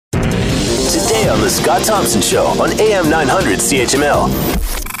weekday on The Scott Thompson Show on AM 900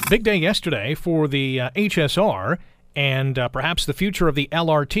 CHML. Big day yesterday for the HSR and perhaps the future of the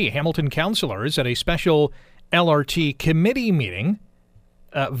LRT. Hamilton councillors at a special LRT committee meeting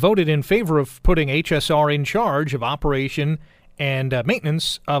voted in favor of putting HSR in charge of operation and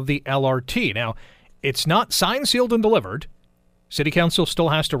maintenance of the LRT. Now, it's not signed, sealed, and delivered. City Council still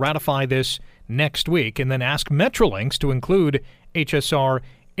has to ratify this next week and then ask Metrolinx to include HSR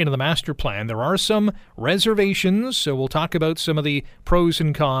into the master plan. There are some reservations, so we'll talk about some of the pros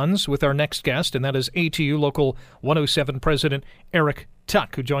and cons with our next guest, and that is ATU Local 107 President Eric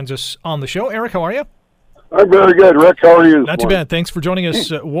Tuck, who joins us on the show. Eric, how are you? I'm very good. Rick, how are you? Not too bad. Thanks for joining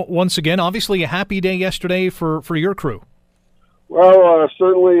us once again. Obviously a happy day yesterday for your crew. Well,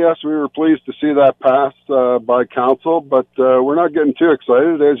 certainly, yes, we were pleased to see that pass by council, but we're not getting too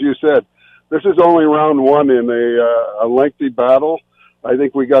excited. As you said, this is only round one in a lengthy battle. I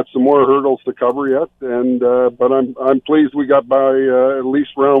think we got some more hurdles to cover yet, and but I'm pleased we got by at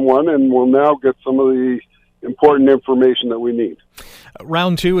least round one, and we'll now get some of the important information that we need.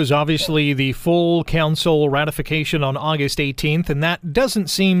 Round two is obviously the full council ratification on August 18th, and that doesn't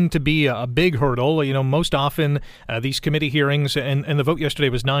seem to be a big hurdle. You know, most often these committee hearings, and the vote yesterday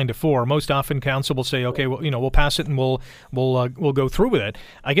was 9-4. Most often council will say, okay, well, we'll pass it and we'll go through with it.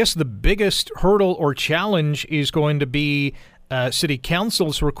 I guess the biggest hurdle or challenge is going to be City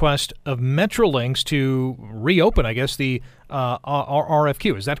Council's request of Metrolinx to reopen, I guess, the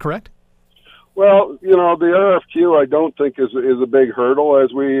RFQ. Is that correct? Well, the RFQ I don't think is a big hurdle,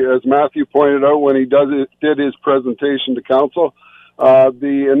 as Matthew pointed out when he did his presentation to council.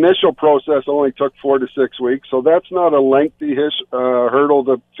 The initial process only took 4 to 6 weeks, so that's not a lengthy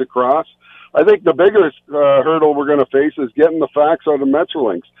hurdle to cross. I think the biggest hurdle we're going to face is getting the facts out of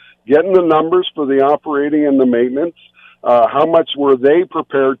Metrolinx, getting the numbers for the operating and the maintenance. How much were they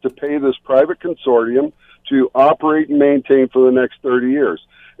prepared to pay this private consortium to operate and maintain for the next 30 years?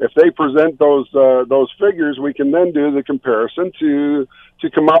 If they present those figures, we can then do the comparison to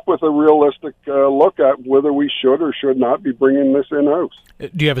come up with a realistic look at whether we should or should not be bringing this in-house.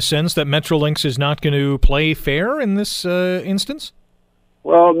 Do you have a sense that Metrolinx is not going to play fair in this instance?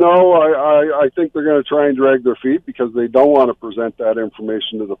 Well, no, I think they're going to try and drag their feet because they don't want to present that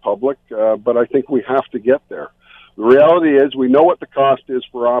information to the public, but I think we have to get there. The reality is we know what the cost is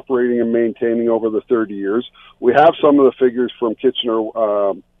for operating and maintaining over the 30 years. We have some of the figures from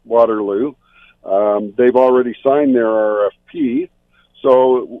Kitchener-Waterloo. They've already signed their RFP.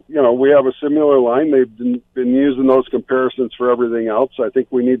 So, we have a similar line. They've been using those comparisons for everything else. I think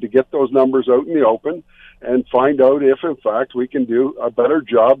we need to get those numbers out in the open and find out if, in fact, we can do a better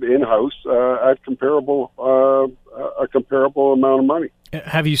job in-house at a comparable amount of money.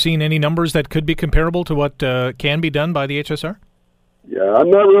 Have you seen any numbers that could be comparable to what can be done by the HSR? Yeah, I'm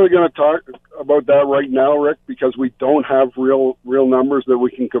not really going to talk about that right now, Rick, because we don't have real numbers that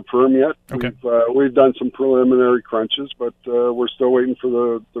we can confirm yet. Okay. We've done some preliminary crunches, but we're still waiting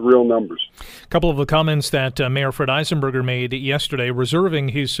for the real numbers. A couple of the comments that Mayor Fred Eisenberger made yesterday, reserving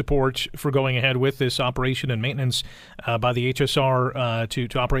his support for going ahead with this operation and maintenance by the HSR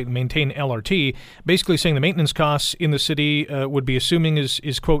to operate and maintain LRT, basically saying the maintenance costs in the city would be assuming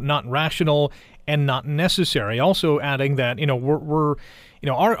is quote, not rational and not necessary. Also adding that, our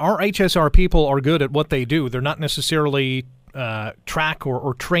HSR people are good at what they do. They're not necessarily track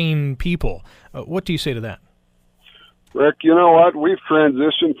or train people. What do you say to that? Rick, you know what? We've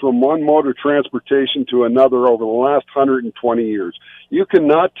transitioned from one mode of transportation to another over the last 120 years. You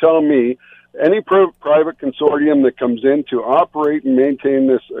cannot tell me any private consortium that comes in to operate and maintain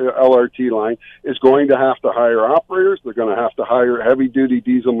this LRT line is going to have to hire operators. They're going to have to hire heavy-duty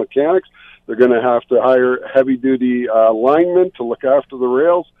diesel mechanics. They're going to have to hire heavy-duty linemen to look after the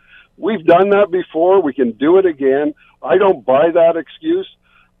rails. We've done that before. We can do it again. I don't buy that excuse.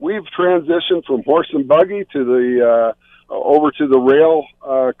 We've transitioned from horse and buggy to the over to the rail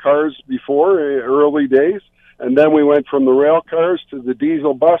cars before, early days. And then we went from the rail cars to the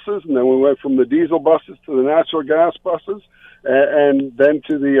diesel buses, and then we went from the diesel buses to the natural gas buses, and then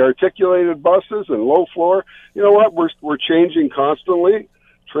to the articulated buses and low floor. You know what? We're changing constantly.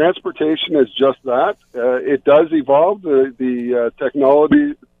 Transportation is just that. It does evolve. The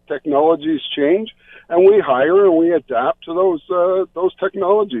technologies change, and we hire and we adapt to those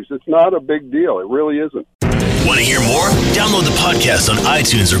technologies. It's not a big deal. It really isn't. Want to hear more? Download the podcast on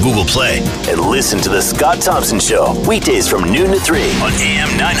iTunes or Google Play and listen to The Scott Thompson Show weekdays from noon to 3 on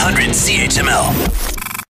AM 900 CHML.